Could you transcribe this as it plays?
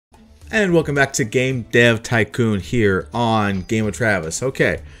And welcome back to Game Dev Tycoon here on Game with Travis.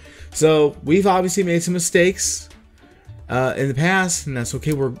 Okay, so we've obviously made some mistakes in the past, and that's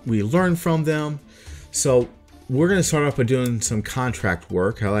okay. We learn from them. So we're going to start off by doing some contract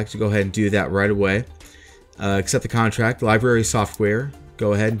work. I like to go ahead and do that right away. Accept the contract, library software.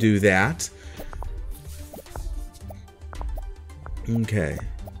 Go ahead and do that. Okay.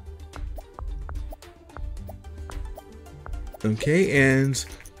 Okay, and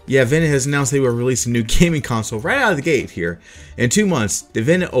yeah, Vena has announced they will release a new gaming console right out of the gate here. In 2 months, the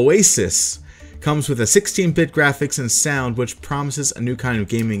Vena Oasis comes with a 16-bit graphics and sound, which promises a new kind of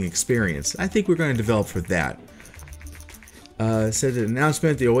gaming experience. I think we're going to develop for that. Said the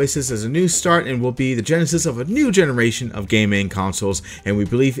announcement, the Oasis is a new start and will be the genesis of a new generation of gaming consoles, and we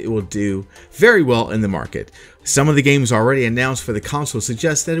believe it will do very well in the market. Some of the games already announced for the console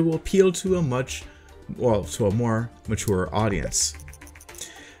suggest that it will appeal to a more mature audience.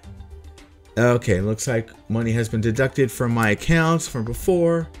 Okay, looks like money has been deducted from my accounts from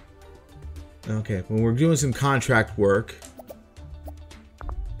before. Okay, when we're doing some contract work.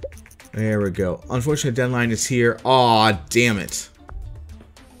 There we go. Unfortunate deadline is here. Aw, damn it.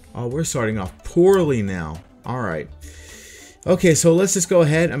 Oh, we're starting off poorly now. Alright. Okay, so let's just go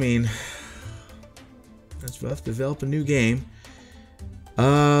ahead. I mean, let's develop a new game.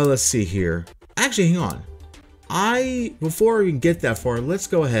 Let's see here. Actually, hang on. Before we can get that far, let's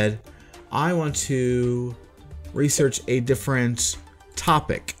go ahead. I want to research a different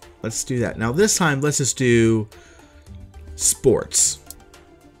topic. Let's do that. Now this time, let's just do sports.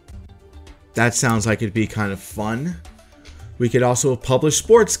 That sounds like it'd be kind of fun. We could also publish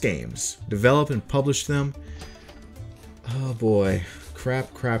sports games. Develop and publish them. Oh boy.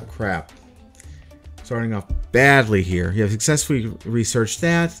 Crap, crap, crap. Starting off badly here. You have successfully researched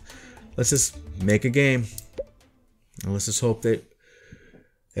that. Let's just make a game. And let's just hope that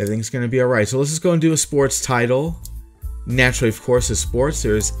everything's going to be alright. So let's just go and do a sports title. Naturally, of course, is sports.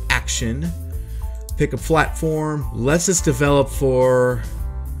 There's action. Pick a platform. Let's just develop for...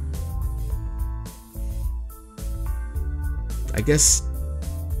 I guess...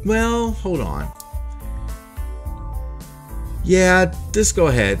 Well, hold on. Yeah, just go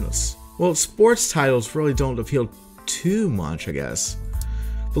ahead. Well, sports titles really don't appeal too much, I guess.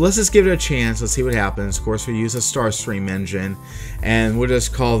 But let's just give it a chance. Let's see what happens. Of course, we use a Starstream engine. And we'll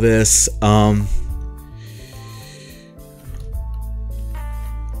just call this...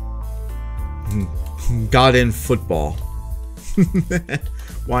 Got in football.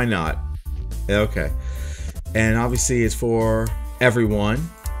 Why not? Okay. And obviously it's for everyone.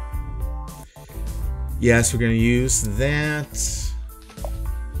 Yes, we're going to use that.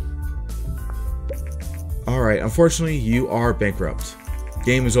 Alright, unfortunately you are bankrupt.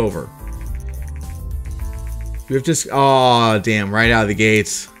 Game is over. We've just... Aw, damn, right out of the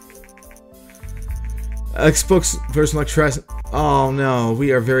gates. Xbox personal electricity. Oh no,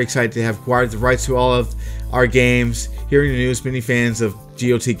 we are very excited to have acquired the rights to all of our games. Hearing the news, many fans of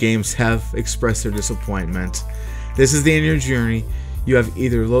GOT games have expressed their disappointment. This is the end of your journey. You can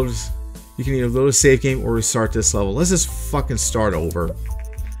either load a save game or restart this level. Let's just fucking start over.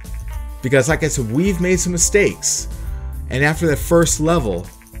 Because like I said, we've made some mistakes. And after that first level,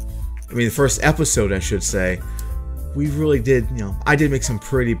 I mean the first episode I should say, we really did, I did make some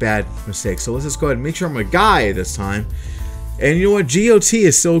pretty bad mistakes. So let's just go ahead and make sure I'm a guy this time. And you know what? GOT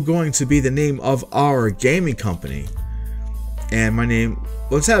is still going to be the name of our gaming company. And my name,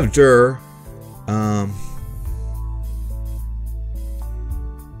 let's have Dur.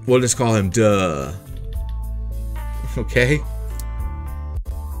 We'll just call him Duh. Okay?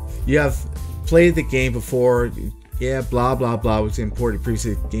 You have played the game before. Yeah, blah, blah, blah. Was imported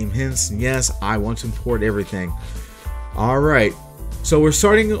previously game hints. And yes, I want to import everything. Alright. So we're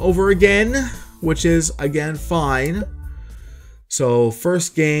starting over again, which is, again, fine. So,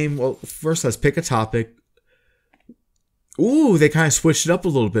 first game, well, first let's pick a topic. Ooh, they kind of switched it up a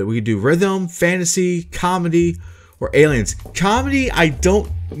little bit. We could do rhythm, fantasy, comedy, or aliens. Comedy, I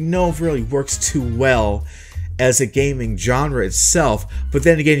don't know if really works too well as a gaming genre itself. But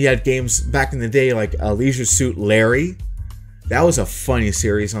then again, you had games back in the day like Leisure Suit Larry. That was a funny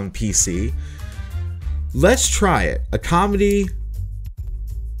series on PC. Let's try it. A comedy...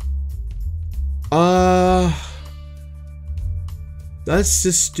 Let's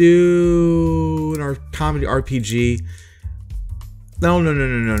just do our comedy RPG. No.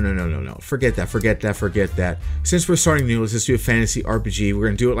 Forget that. Since we're starting new, let's just do a fantasy RPG. We're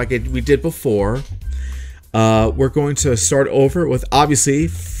going to do it like we did before. We're going to start over with, obviously,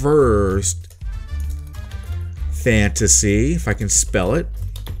 first fantasy, if I can spell it.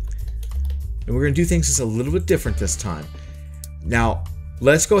 And we're going to do things just a little bit different this time. Now,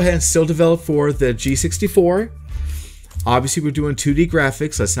 let's go ahead and still develop for the G64. Obviously, we're doing 2D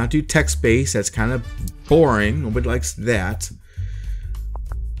graphics. Let's not do text-based. That's kind of boring. Nobody likes that.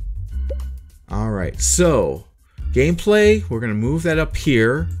 Alright, so gameplay, we're going to move that up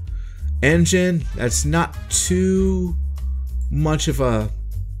here. Engine, that's not too much of a...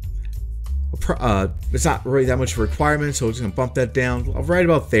 it's not really that much of a requirement, so we're just going to bump that down right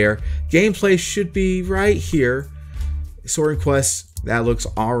about there. Gameplay should be right here. Sorting quests, that looks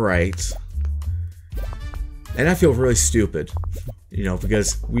alright. And I feel really stupid, you know,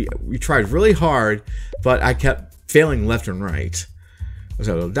 because we tried really hard, but I kept failing left and right.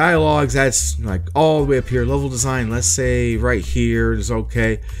 So dialogues, that's like all the way up here. Level design, let's say right here is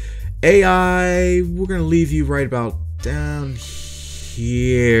okay. AI, we're going to leave you right about down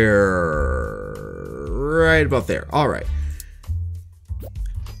here. Right about there. All right.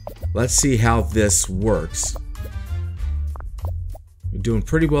 Let's see how this works. We're doing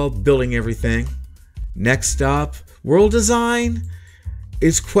pretty well building everything. Next up, world design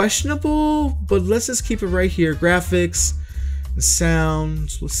is questionable, but let's just keep it right here. Graphics,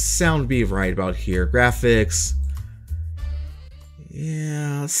 sound, let's sound be right about here. Graphics,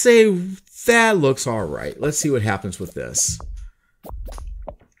 yeah, let's say that looks all right. Let's see what happens with this.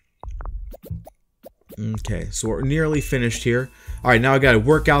 Okay, so we're nearly finished here. All right, now I got to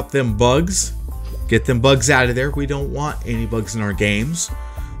work out them bugs. Get them bugs out of there. We don't want any bugs in our games.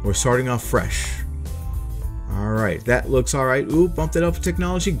 We're starting off fresh. Alright, that looks alright. Ooh, bumped it up for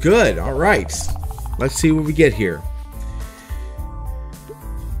technology. Good, alright. Let's see what we get here.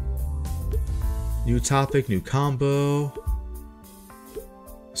 New topic, new combo.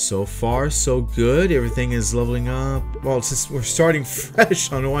 So far, so good. Everything is leveling up. Well, it's just, we're starting fresh.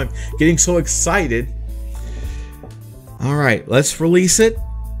 I don't know why I'm getting so excited. Alright, let's release it.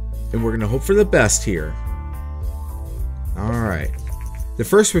 And we're going to hope for the best here. Alright. The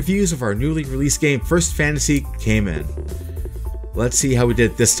first reviews of our newly released game, First Fantasy, came in. Let's see how we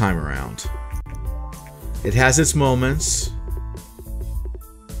did this time around. It has its moments.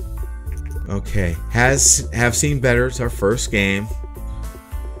 Okay, have seen better. It's our first game.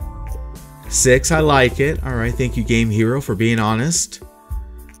 6, I like it. Alright, thank you Game Hero for being honest.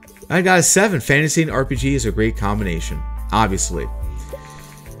 I got a 7. Fantasy and RPG is a great combination. Obviously.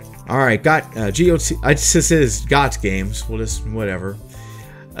 Alright, got GOT. I just says GOT games. We'll just whatever.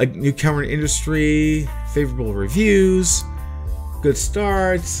 A newcomer in industry, favorable reviews, good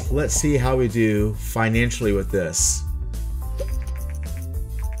starts. Let's see how we do financially with this.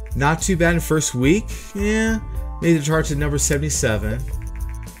 Not too bad in first week. Yeah, made the charts at number 77.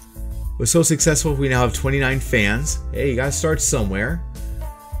 Was so successful we now have 29 fans. Hey, you gotta start somewhere.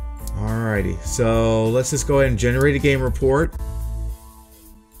 Alrighty, so let's just go ahead and generate a game report.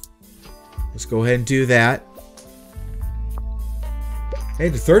 Let's go ahead and do that. Hey,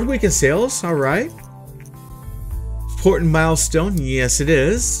 the 3rd week in sales, alright. Important milestone, yes it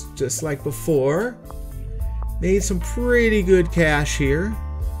is. Just like before. Made some pretty good cash here.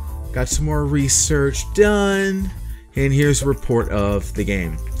 Got some more research done. And here's a report of the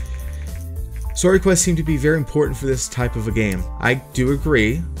game. Story quests seem to be very important for this type of a game. I do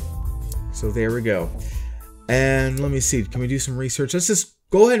agree. So there we go. And let me see, can we do some research? Let's just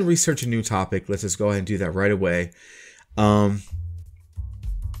go ahead and research a new topic. Let's just go ahead and do that right away.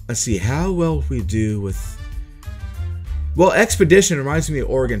 Let's see how well we do with... Well, Expedition reminds me of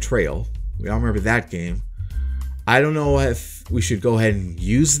Oregon Trail. We all remember that game. I don't know if we should go ahead and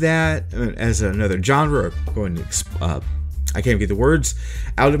use that as another genre. Or going to, I can't get the words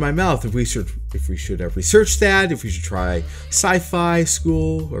out of my mouth. If we should research that, if we should try sci-fi,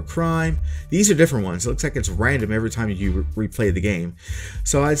 school, or crime. These are different ones. It looks like it's random every time you replay the game.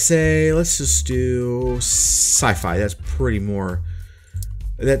 So I'd say let's just do sci-fi. That's pretty more...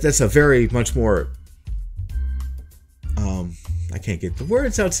 That's a very much more... I can't get the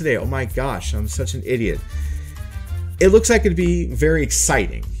words out today. Oh my gosh, I'm such an idiot. It looks like it'd be very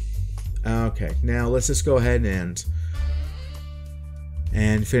exciting. Okay, now let's just go ahead and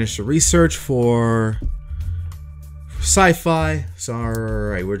finish the research for sci-fi. So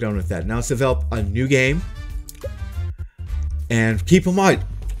alright, we're done with that. Now let's develop a new game. And keep in mind,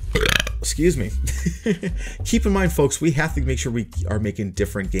 excuse me, keep in mind folks, we have to make sure we are making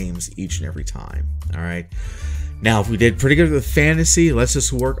different games each and every time. Alright. Now, if we did pretty good with fantasy, let's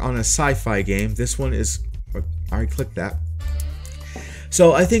just work on a sci-fi game. This one is... Alright, click that.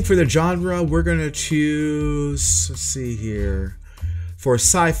 So, I think for the genre, we're going to choose... Let's see here. For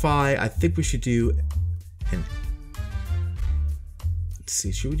sci-fi, I think we should do... Let's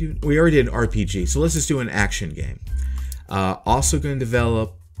see, should we do... We already did an RPG, so let's just do an action game. Also going to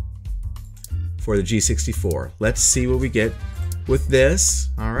develop for the G64. Let's see what we get with this.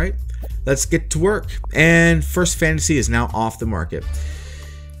 All right, let's get to work. And First Fantasy is now off the market.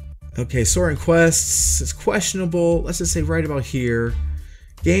 Okay, Soaring Quests is questionable. Let's just say right about here.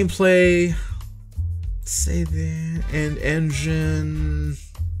 Gameplay, say that, and engine.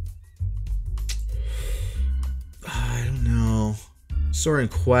 I don't know. Soaring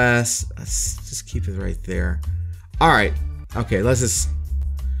Quest. Let's just keep it right there. All right. Okay, let's just.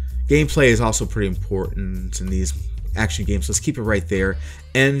 Gameplay is also pretty important in these action games. Let's keep it right there.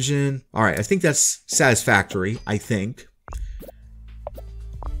 Engine. All right, I think that's satisfactory. I think.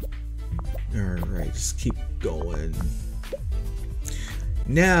 All right, just keep going.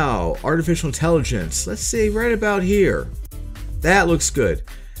 Now, artificial intelligence. Let's say right about here. That looks good.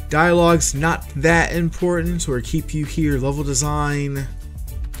 Dialogue's not that important, so we'll keep you here. Level design.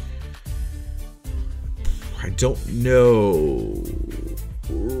 I don't know.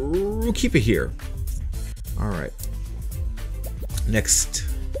 We'll keep it here. Alright. Next.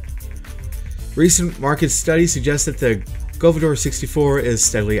 Recent market studies suggest that the Commodore 64 is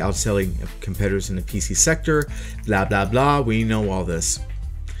steadily outselling competitors in the PC sector. Blah, blah, blah. We know all this.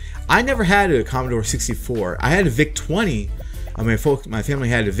 I never had a Commodore 64. I had a VIC-20. I mean, my family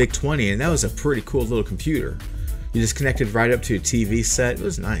had a VIC-20, and that was a pretty cool little computer. You just connected right up to a TV set. It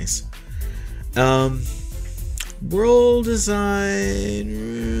was nice. World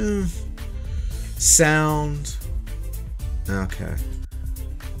design, sound. Okay.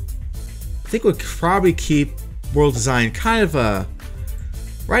 I think we'll probably keep world design kind of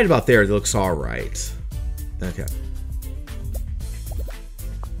right about there. It looks all right. Okay.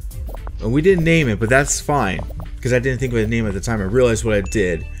 And we didn't name it, but that's fine because I didn't think of a name at the time. I realized what I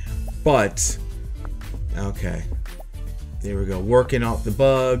did, but okay. There we go. Working out the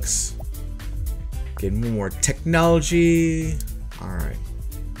bugs. Getting more technology. Alright.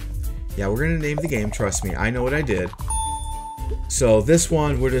 Yeah, we're going to name the game. Trust me. I know what I did. So this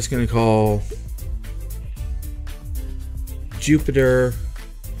one we're just going to call Jupiter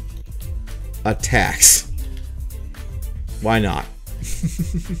Attacks. Why not?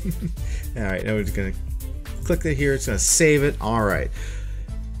 Alright, now we're just going to click it here. It's going to save it. Alright.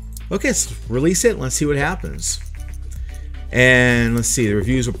 Okay, let's release it. Let's see what happens. And let's see. The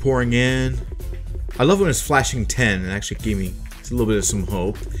reviews are pouring in. I love when it's flashing 10 and actually gave me a little bit of some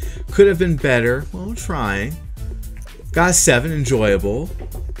hope. Could have been better. Well, I'm trying. Got a 7, enjoyable.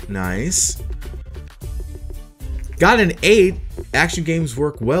 Nice. Got an 8. Action games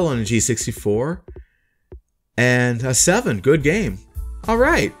work well on a G64. And a 7, good game.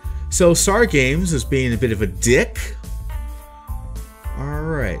 Alright. So Star Games is being a bit of a dick.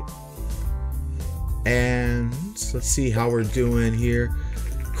 Alright. And let's see how we're doing here.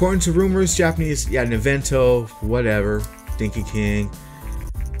 According to rumors, Japanese, yeah, Nintendo, whatever, Dinky King.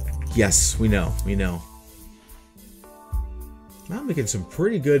 Yes, we know, we know. I'm making some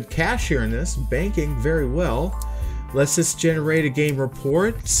pretty good cash here in this, banking very well. Let's just generate a game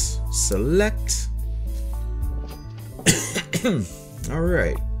report. Select. All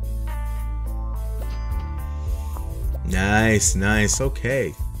right. Nice, nice.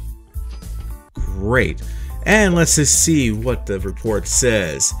 Okay. Great. And let's just see what the report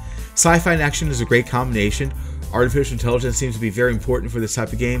says. Sci-fi and action is a great combination. Artificial intelligence seems to be very important for this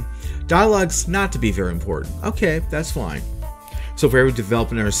type of game. Dialogue's not to be very important. Okay, that's fine. So if we're ever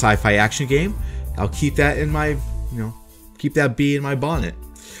developing a sci-fi action game, I'll keep that in my, keep that bee in my bonnet.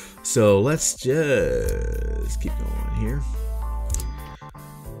 So let's just keep going here.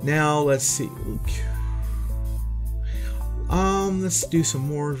 Now let's see. Let's do some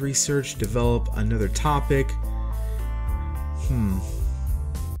more research, develop another topic. I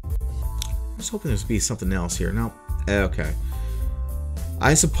was hoping there'd be something else here. No. Okay.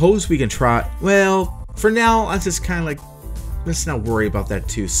 I suppose we can try. Well, for now, I just kind of like, let's not worry about that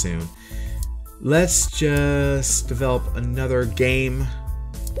too soon. Let's just develop another game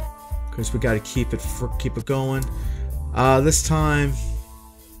because we got to keep it going. This time.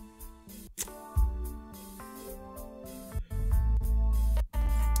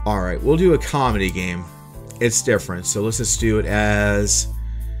 Alright, we'll do a comedy game. It's different, so let's just do it as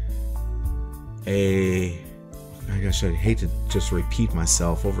a... I guess I hate to just repeat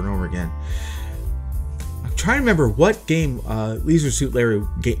myself over and over again. I'm trying to remember what game Leisure Suit Larry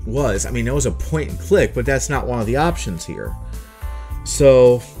was. I mean, it was a point and click, but that's not one of the options here.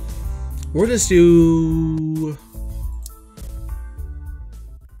 So, we'll just do...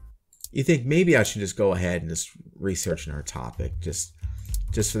 You think maybe I should just go ahead and just research our topic, just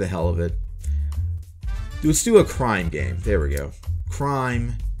for the hell of it. Let's do a crime game. There we go.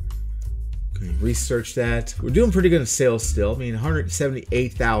 Crime. Okay, research that. We're doing pretty good in sales still. I mean,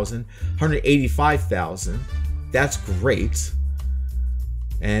 178,000, 185,000. That's great.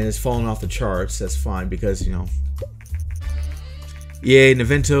 and it's fallen off the charts. That's fine because, you know, EA and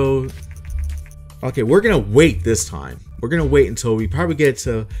Evento. Okay, we're gonna wait this time. We're gonna wait until we probably get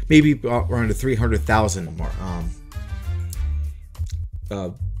to maybe around the 300,000 mark.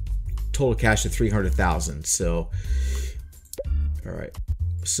 Total cash of 300,000. So, all right.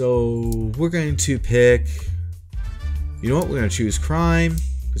 So we're going to pick. You know what? We're gonna choose crime.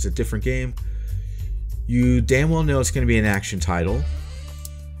 It's a different game. You damn well know it's gonna be an action title.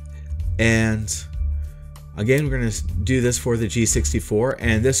 And again, we're gonna do this for the G64,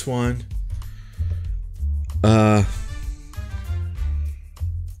 and this one.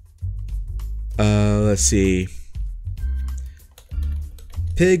 Let's see.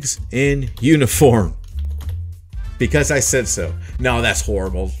 Pigs in uniform. Because I said so. No, that's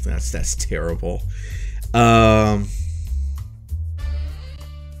horrible. That's terrible. Let's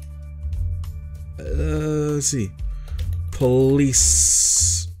see.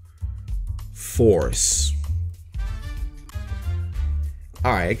 Police force.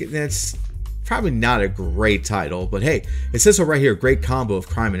 Alright, that's probably not a great title, but hey, it says so right here, great combo of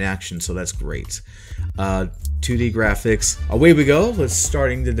crime and action, so that's great. 2D graphics. Away we go. Let's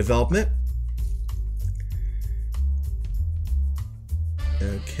starting the development.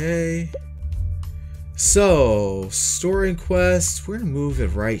 Okay. So, story and quests. We're gonna move it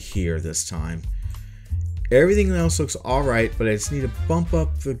right here this time. Everything else looks alright, but I just need to bump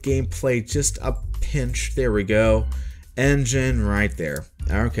up the gameplay just a pinch. There we go. Engine right there.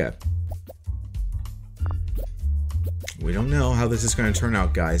 Okay. We don't know how this is going to turn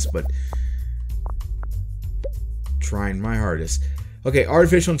out, guys, but trying my hardest. Okay,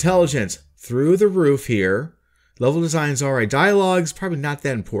 artificial intelligence through the roof here. Level design's alright. Dialogue's probably not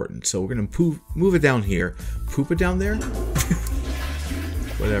that important, so we're going to move it down here. Poop it down there?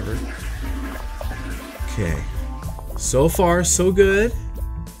 Whatever. Okay. So far, so good.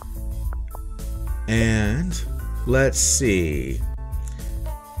 And let's see.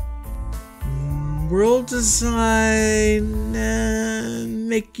 World design,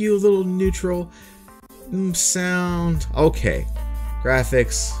 make you a little neutral. Sound, okay.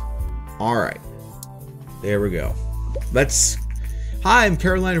 Graphics, alright. There we go. Hi, I'm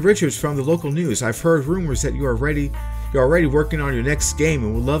Carolina Richards from the local news. I've heard rumors that you're already working on your next game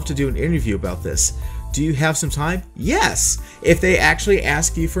and would love to do an interview about this. Do you have some time? Yes! If they actually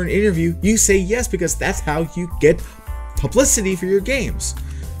ask you for an interview, you say yes because that's how you get publicity for your games.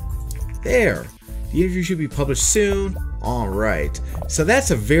 There. The interview should be published soon. Alright. So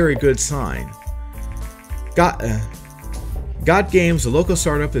that's a very good sign. God Games, a local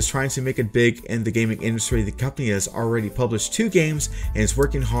startup, is trying to make it big in the gaming industry. The company has already published 2 games and is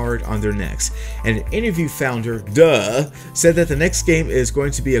working hard on their next. And an interview founder, said that the next game is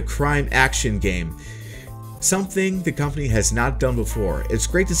going to be a crime action game. Something the company has not done before. It's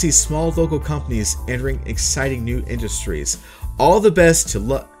great to see small local companies entering exciting new industries. All the best of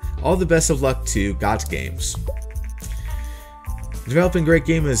luck to Goss Games. Developing a great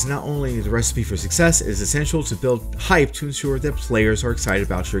game is not only the recipe for success, it is essential to build hype to ensure that players are excited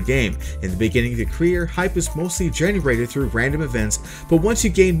about your game. In the beginning of your career, hype is mostly generated through random events, but once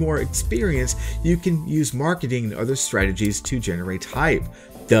you gain more experience, you can use marketing and other strategies to generate hype.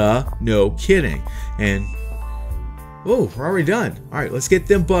 No kidding. And oh, we're already done. Alright, let's get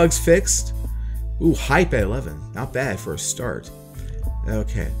them bugs fixed. Ooh, hype at 11. Not bad for a start.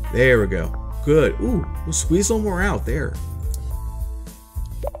 Okay, there we go. Good. Ooh, we'll squeeze a little more out there.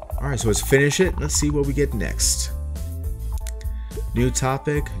 Alright, so let's finish it. Let's see what we get next. New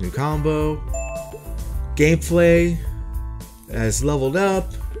topic, new combo. Gameplay has leveled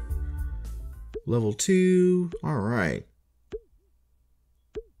up. Level 2. Alright.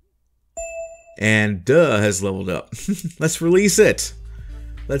 And has leveled up. Let's release it.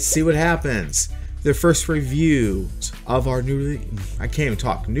 Let's see what happens. The first review of our newly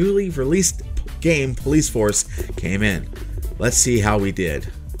released game, Police Force, came in. Let's see how we did.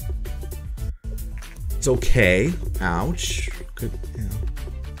 It's okay. Ouch. Good. You know.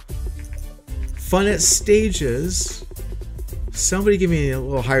 Fun at stages. Somebody give me a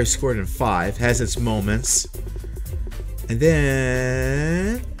little higher score than 5. Has its moments. And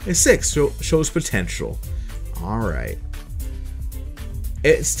then a 6 shows potential. All right.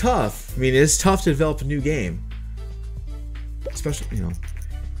 It's tough. I mean, it's tough to develop a new game. Especially, you know.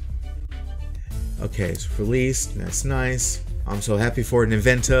 Okay, it's released. That's nice. I'm so happy for it in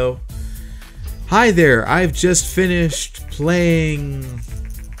Evento. Hi there. I've just finished playing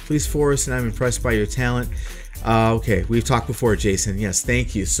Police Force and I'm impressed by your talent. Okay, we've talked before, Jason. Yes,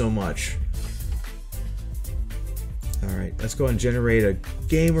 thank you so much. Alright, let's go and generate a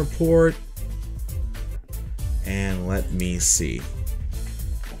game report. And let me see.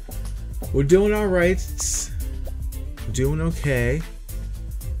 We're doing all right. We're doing okay.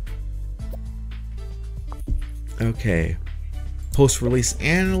 Okay. Post-release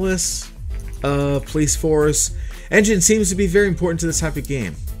analyst, police force. Engine seems to be very important to this type of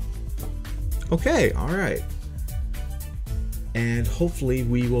game. Okay, all right. And hopefully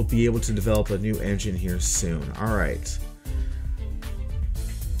we will be able to develop a new engine here soon. All right.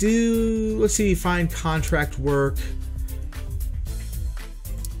 Let's see, find contract work.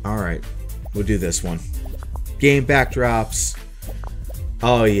 All right, we'll do this one. Game backdrops.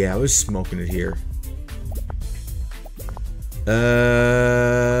 Oh yeah, we're smoking it here.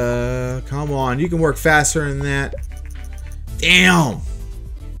 Come on, you can work faster than that. Damn.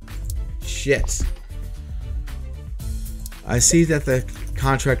 Shit. I see that the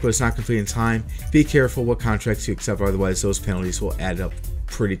contract was not complete in time. Be careful what contracts you accept, otherwise those penalties will add up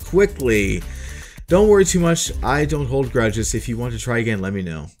pretty quickly. Don't worry too much. I don't hold grudges. If you want to try again, let me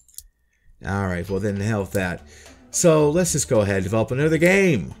know. Alright, well then the hell with that. So let's just go ahead and develop another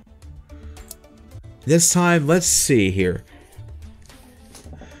game. This time, let's see here.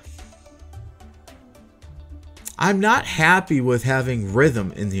 I'm not happy with having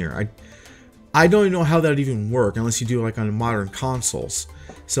rhythm in here. I don't even know how that would even work unless you do it like on modern consoles.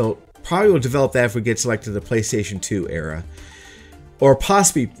 So probably we'll develop that if we get to like to the PlayStation 2 era. Or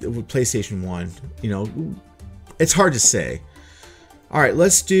possibly PlayStation 1. You know, it's hard to say. Alright,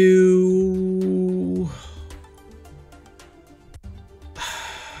 let's do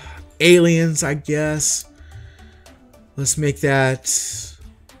Aliens, I guess. Let's make that...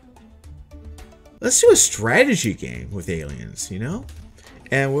 Let's do a strategy game with aliens, you know?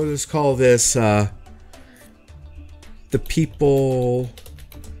 And we'll just call this The People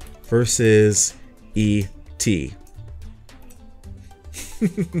versus E.T.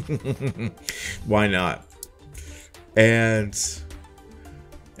 Why not? And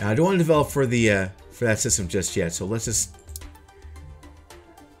I don't want to develop for that system just yet, so let's just...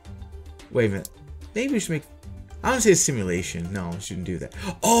 Wait a minute. Maybe we should make... I don't say a simulation. No, I shouldn't do that.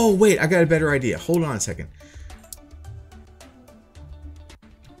 Oh, wait, I got a better idea. Hold on a second.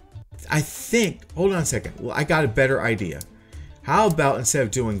 I think... Hold on a second. Well, I got a better idea. How about instead of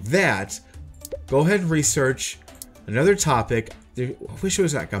doing that, go ahead and research another topic. I wish it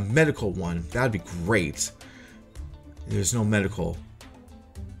was like a medical one. That would be great. There's no medical.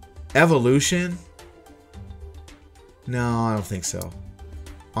 Evolution? No, I don't think so.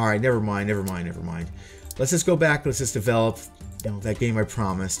 Alright, never mind. Let's just go back. Let's just develop, you know, that game I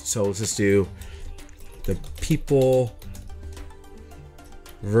promised. So let's just do The People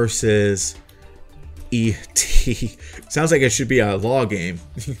versus E.T. Sounds like it should be a law game.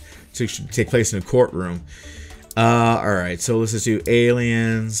 So it should take place in a courtroom. Alright, so let's just do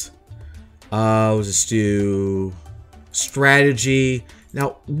Aliens. We'll just do strategy.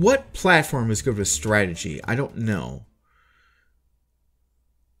 Now, what platform is good for strategy? I don't know.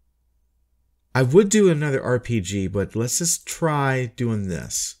 I would do another RPG, but let's just try doing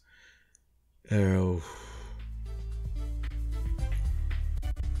this. Oh.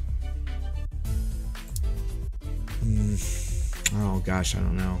 Oh gosh, I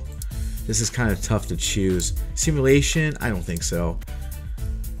don't know. This is kind of tough to choose. Simulation? I don't think so.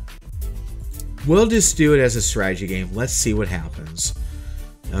 We'll just do it as a strategy game. Let's see what happens.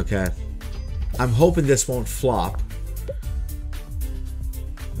 Okay. I'm hoping this won't flop.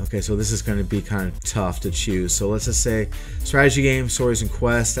 Okay, so this is going to be kind of tough to choose. So let's just say strategy game, stories and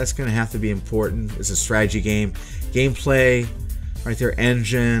quests. That's going to have to be important. It's a strategy game. Gameplay, right there,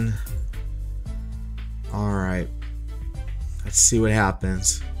 engine. Alright. Let's see what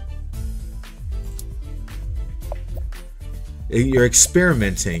happens. You're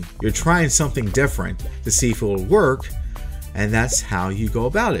experimenting. You're trying something different to see if it will work. And that's how you go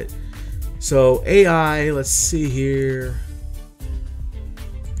about it. So AI, let's see here.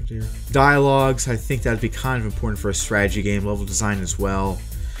 Dialogues, I think that'd be kind of important for a strategy game. Level design as well.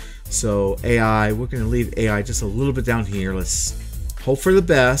 So AI, we're going to leave AI just a little bit down here. Let's hope for the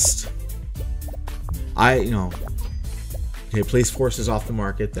best. Okay, police force is off the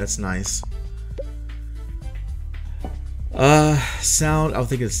market. That's nice. Sound, I don't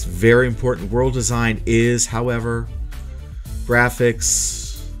think it's very important. World design is, however.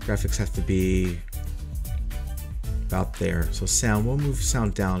 Graphics have to be about there. So sound, we'll move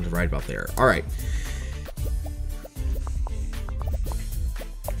sound down to right about there. Alright.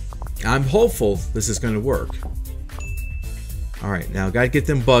 I'm hopeful this is going to work. Alright, now gotta get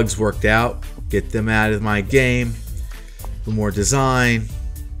them bugs worked out. Get them out of my game. A little more design.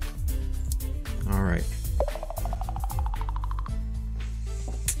 Alright.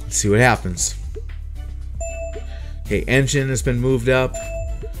 Let's see what happens. Okay, engine has been moved up.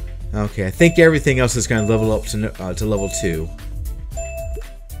 Okay, I think everything else is going to level up to level 2.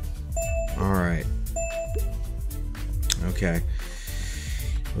 Alright. Okay.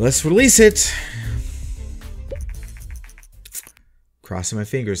 Let's release it. Crossing my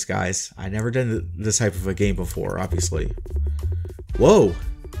fingers, guys. I've never done this type of a game before, obviously. Whoa!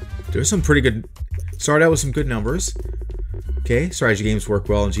 There's some pretty good... Started out with some good numbers. Okay, strategy games work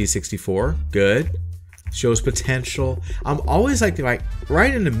well in G64. Good. Shows potential. I'm always like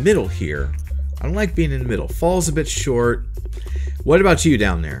right in the middle here. I don't like being in the middle. Falls a bit short. What about you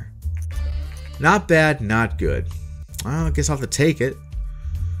down there? Not bad, not good. Well, I guess I'll have to take it.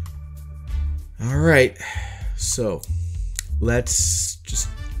 Alright. So, let's just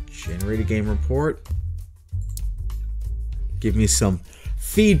generate a game report. Give me some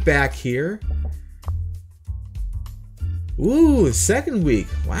feedback here. Ooh, the second week.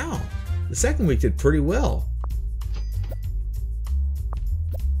 Wow. The second week did pretty well.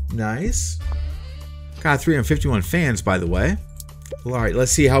 Nice. Got 351 fans, by the way. Alright,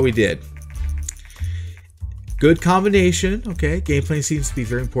 let's see how we did. Good combination. Okay, gameplay seems to be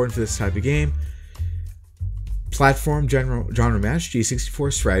very important for this type of game. Platform genre match,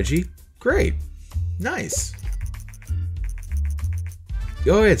 G64 strategy. Great. Nice.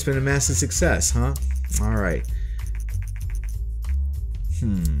 Oh, yeah, it's been a massive success, huh? Alright.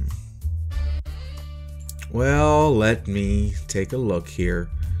 Well, let me take a look here.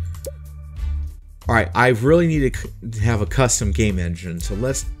 Alright, I really need to have a custom game engine, so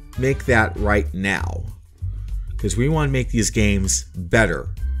let's make that right now. Because we want to make these games better.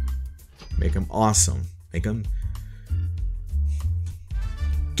 Make them awesome. Make them...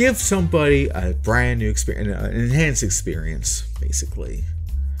 Give somebody a brand new experience, an enhanced experience, basically.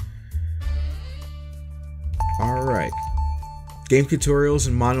 Alright. Game tutorials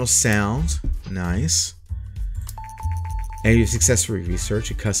and mono sound. Nice. And you successfully research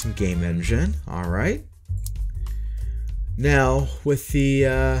a custom game engine. Alright. Now, with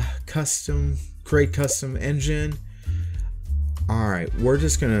the create custom engine. Alright, we're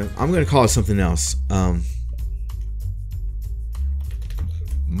just gonna... I'm gonna call it something else.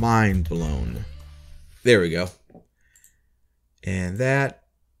 Mind blown. There we go. And that.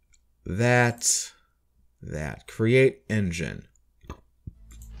 Create engine.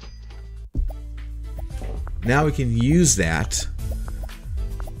 Now we can use that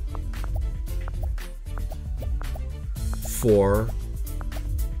for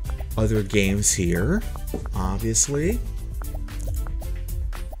other games here, obviously.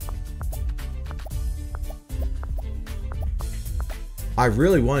 I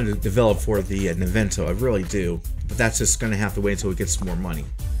really wanted to develop for the Nintendo, I really do, but that's just going to have to wait until we get some more money.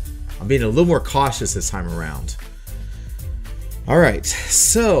 I'm being a little more cautious this time around. Alright,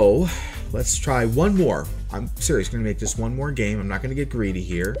 so let's try one more. I'm serious, going to make this one more game. I'm not going to get greedy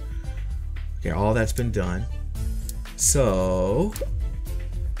here. Okay, all that's been done. So,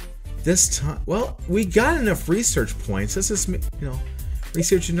 this time, well, we got enough research points. Let's just,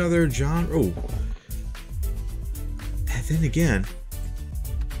 research another genre. Oh, and then again,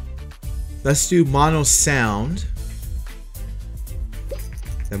 let's do mono sound.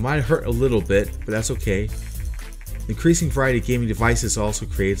 That might hurt a little bit, but that's okay. Increasing variety of gaming devices also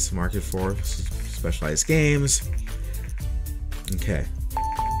creates a market for specialized games. Okay.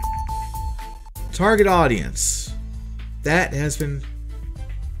 Target audience. That has been...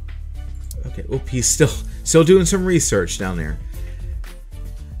 Okay, oop, he's still doing some research down there.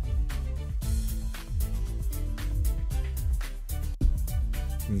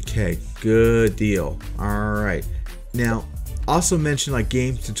 Okay, good deal. Alright. Now, also mention like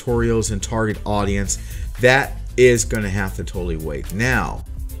game tutorials and target audience. That is going to have to totally wait. Now,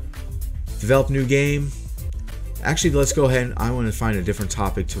 develop new game. Actually, let's go ahead and I want to find a different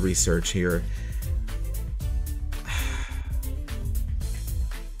topic to research here.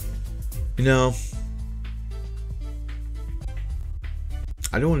 I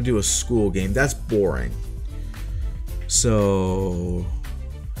don't want to do a school game. That's boring. So,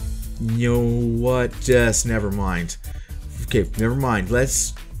 you know what? Just never mind. Okay, never mind.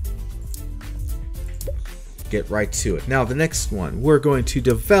 Let's get right to it. Now, the next one, we're going to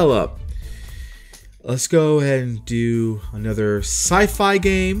develop. Let's go ahead and do another sci-fi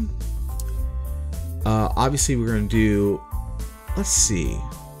game. Obviously, we're going to do, let's see.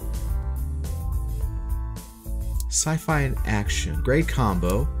 Sci-fi and action. Great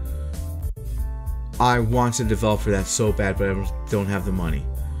combo. I want to develop for that so bad, but I don't have the money.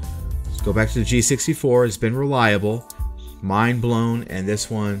 Let's go back to the G64. It's been reliable. Mind blown. And this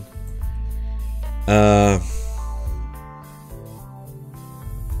one...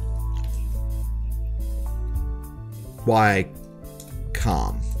 Why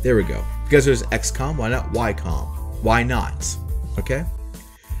calm? There we go. Because there's XCOM, why not YCOM? Why not? Okay?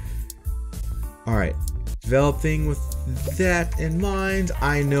 Alright. Developing with that in mind,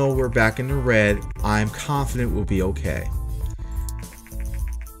 I know we're back in the red. I'm confident we'll be okay.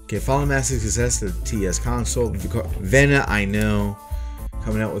 Okay, following massive success, the TS console. Vena, I know.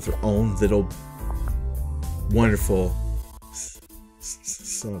 Coming out with their own little wonderful.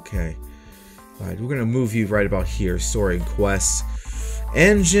 Okay. Alright, we're gonna move you right about here. Story and quests.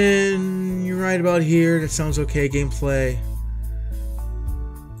 Engine, you're right about here. That sounds okay. Gameplay.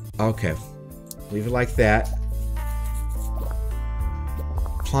 Okay. Leave it like that.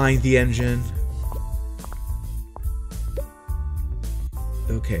 Applying the engine.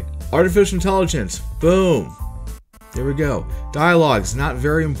 Okay. Artificial intelligence. Boom. There we go. Dialogue's not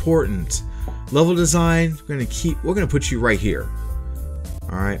very important. Level design, we're gonna put you right here.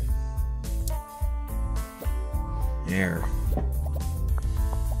 Alright. There.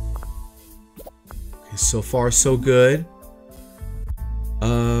 Okay, so far so good.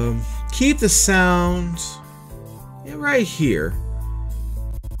 Keep the sound right here.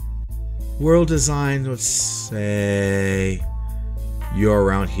 World design, let's say you're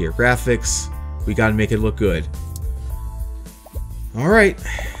around here. Graphics, we gotta make it look good. Alright.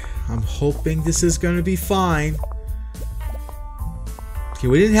 I'm hoping this is gonna be fine. Okay,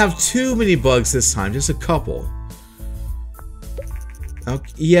 we didn't have too many bugs this time, just a couple.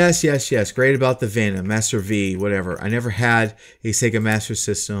 Okay, yes. Great about the Vena, Master V, whatever. I never had a Sega Master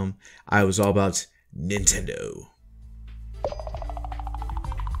System. I was all about Nintendo.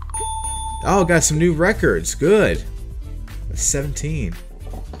 Oh, got some new records. Good. 17.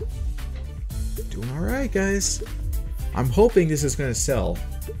 Doing alright, guys. I'm hoping this is going to sell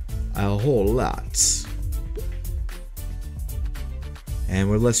a whole lot.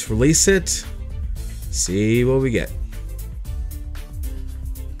 And let's release it. See what we get.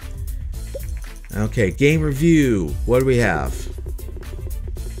 Okay, game review. What do we have?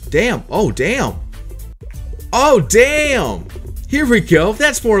 Damn. Oh, damn. Oh, damn. Here we go.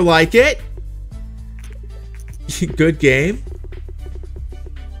 That's more like it. Good game.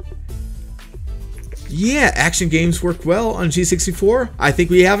 Yeah, action games work well on G64. I think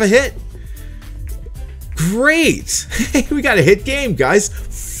we have a hit. Great. We got a hit game, guys.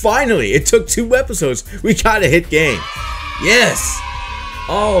 Finally, it took 2 episodes. We got a hit game. Yes.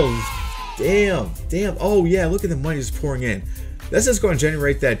 Oh, damn. Oh, yeah, look at the money just pouring in. Let's just go and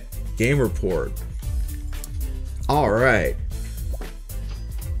generate that game report. All right.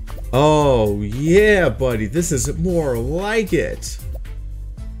 Oh, yeah, buddy. This is more like it.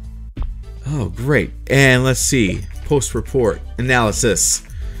 Oh, great. And let's see. Post-report analysis.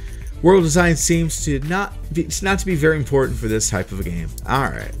 World design seems to not to be very important for this type of a game. All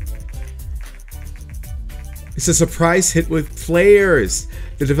right. It's a surprise hit with players.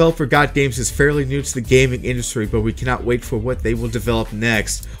 The developer Got Games is fairly new to the gaming industry, but we cannot wait for what they will develop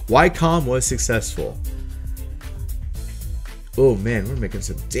next. YCOM was successful. Oh man, we're making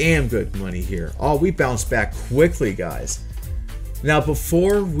some damn good money here. Oh, we bounced back quickly, guys. Now,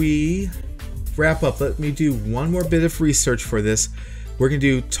 before we wrap up, let me do one more bit of research for this. We're going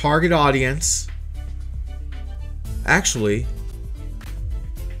to do target audience. Actually,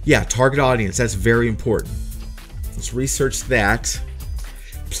 yeah, target audience. That's very important. Let's research that.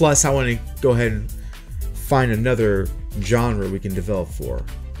 Plus, I want to go ahead and find another genre we can develop for.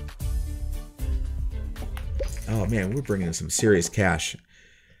 Oh man, we're bringing in some serious cash.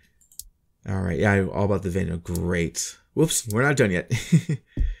 All right, yeah, all about the venue. Great. Whoops, we're not done yet.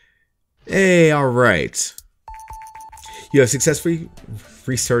 Hey, all right. You have successfully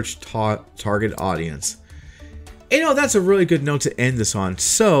researched target audience. You know, that's a really good note to end this on.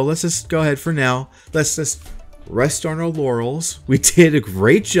 So let's just go ahead for now. Let's just rest on our laurels. We did a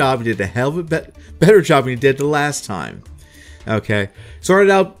great job. We did a hell of a better job than we did the last time. Okay,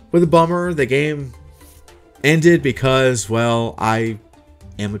 started out with a bummer. The game ended because, well, I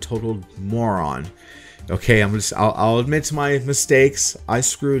am a total moron. Okay, I'll admit to my mistakes. I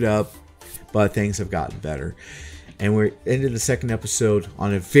screwed up, but things have gotten better. And we're into the second episode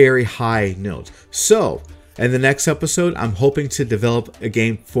on a very high note. So, in the next episode, I'm hoping to develop a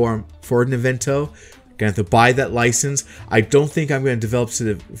game for an Invento. Gonna have to buy that license. I don't think I'm gonna develop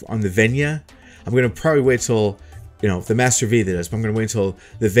on the Venia. I'm gonna probably wait till, you know, the Master V that is, but I'm gonna wait until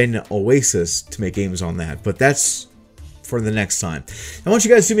the Venia Oasis to make games on that. But that's for the next time. I want you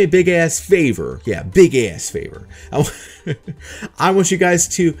guys to do me a big ass favor. Yeah, big ass favor. I want you guys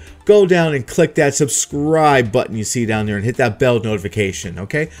to go down and click that subscribe button you see down there and hit that bell notification,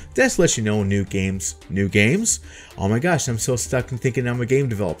 okay? That's to let you know new games. New games? Oh my gosh, I'm so stuck in thinking I'm a game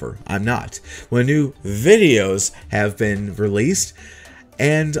developer. I'm not. When new videos have been released,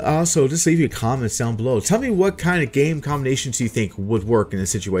 And also, just leave your comments down below. Tell me what kind of game combinations you think would work in a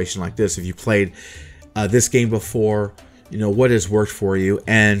situation like this. If you played this game before, you know, what has worked for you.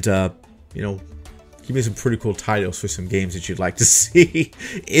 And, you know, give me some pretty cool titles for some games that you'd like to see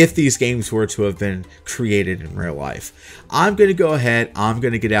if these games were to have been created in real life. I'm going to go ahead. I'm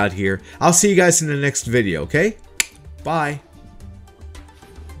going to get out here. I'll see you guys in the next video, okay? Bye.